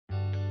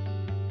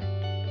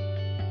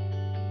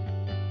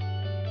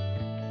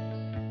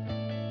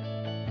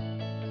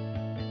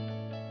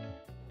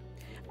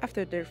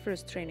After their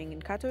first training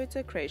in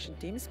Katowice, Croatian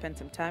team spent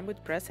some time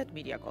with press at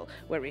Media Call,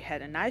 where we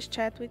had a nice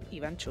chat with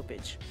Ivan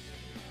Cupic.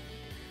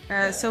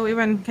 So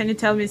Ivan, can you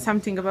tell me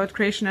something about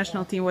Croatian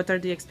national team? What are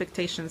the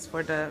expectations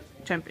for the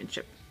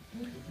championship?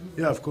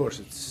 Yeah, of course,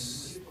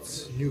 it's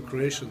a new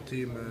Croatian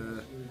team,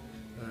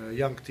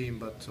 young team,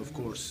 but of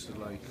course,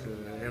 like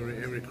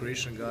every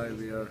Croatian guy,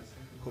 we are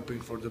hoping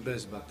for the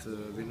best. But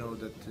we know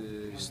that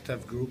it's a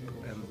tough group,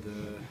 and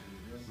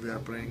we are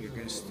playing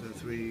against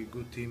three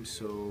good teams.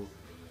 So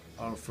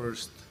our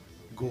first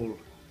goal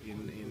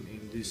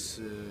in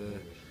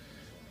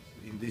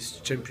this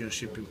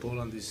championship in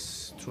Poland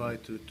is try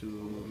to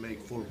make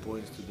 4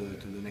 points to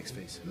the next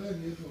phase.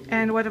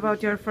 And what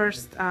about your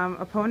first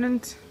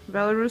opponent,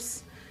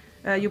 Belarus?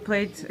 You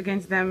played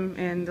against them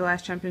in the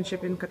last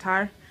championship in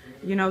Qatar.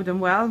 You know them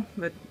well,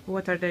 but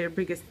what are their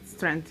biggest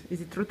strengths?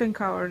 Is it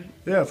Rutenka or?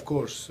 Yeah, of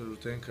course,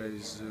 Rutenka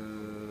is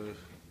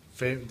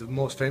the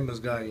most famous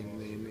guy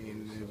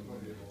in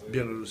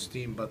Belarus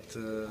team, but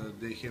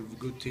they have a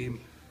good team.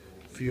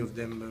 Few of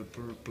them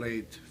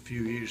played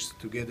few years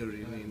together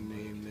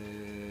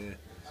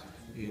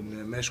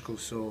in Moscow,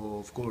 so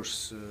of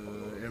course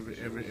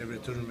every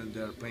tournament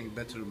they are playing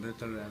better and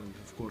better, and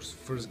of course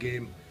first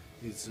game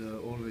is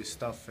always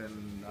tough,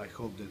 and I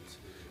hope that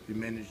we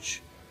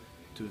manage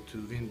to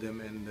win them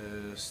and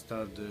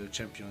start the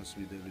champions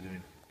with the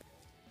win.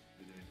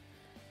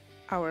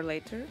 Hour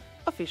later,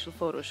 official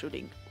photo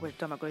shooting, where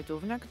Domagoj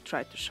Duvnjak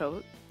tried to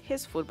show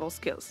his football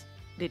skills.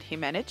 Did he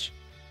manage?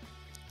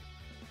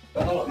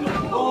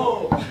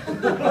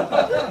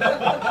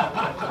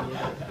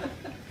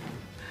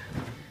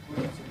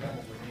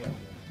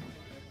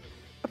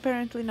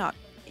 Apparently not.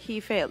 He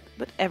failed,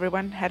 but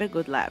everyone had a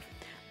good laugh.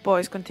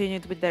 Boys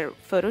continued with their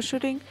photo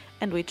shooting,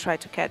 and we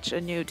tried to catch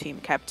a new team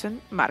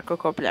captain, Marko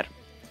Kopljar.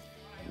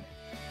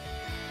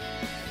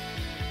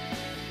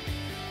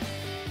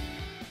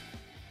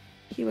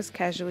 He was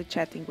casually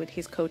chatting with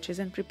his coaches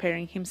and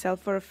preparing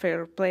himself for a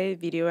fair play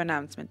video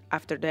announcement.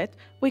 After that,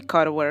 we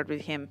caught a word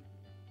with him.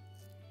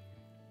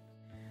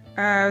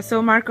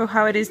 So Marko,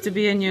 how it is to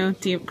be a new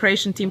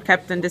Croatian team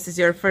captain? This is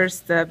your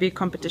first big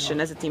competition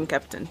as a team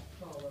captain.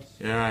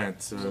 Yeah,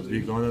 it's a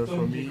big honor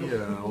for me.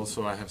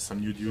 Also, I have some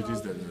new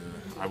duties that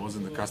I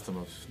wasn't accustomed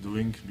of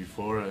doing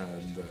before,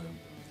 and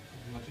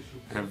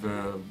have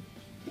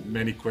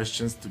many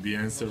questions to be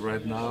answered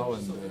right now,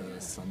 and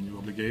some new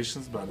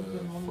obligations. But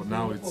for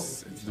now,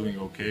 it's doing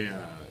okay.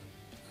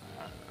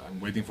 I'm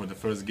waiting for the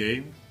first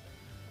game,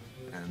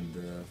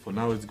 and for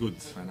now it's good.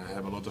 And I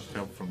have a lot of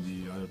help from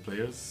the other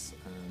players.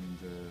 And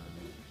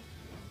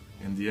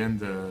in the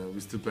end, we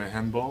still play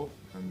handball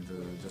and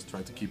just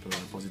try to keep a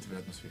positive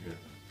atmosphere here.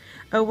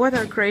 What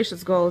are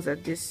Croatia's goals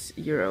at this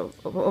Euro?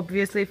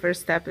 Obviously,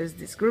 first step is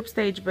this group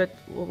stage, but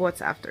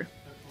what's after?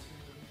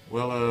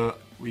 Well,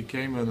 we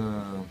came in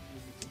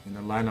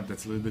a lineup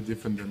that's a little bit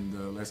different than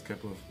the last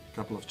couple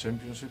of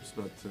championships,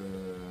 but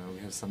we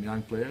have some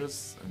young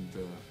players, and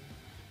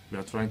we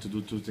are trying to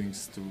do two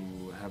things to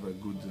have a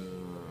good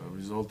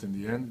result in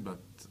the end.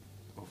 But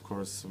of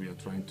course, we are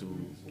trying to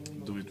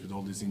do it with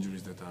all these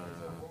injuries that are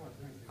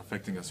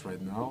affecting us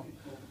right now.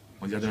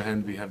 On the other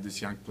hand, we have these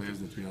young players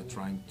that we are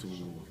trying to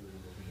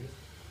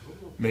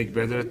make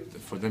better,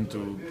 for them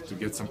to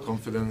get some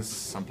confidence,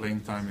 some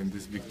playing time in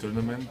this big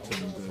tournament,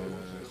 and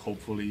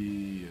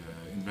hopefully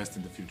invest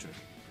in the future.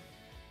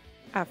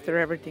 After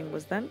everything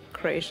was done,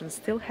 Croatians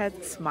still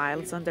had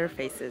smiles on their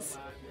faces.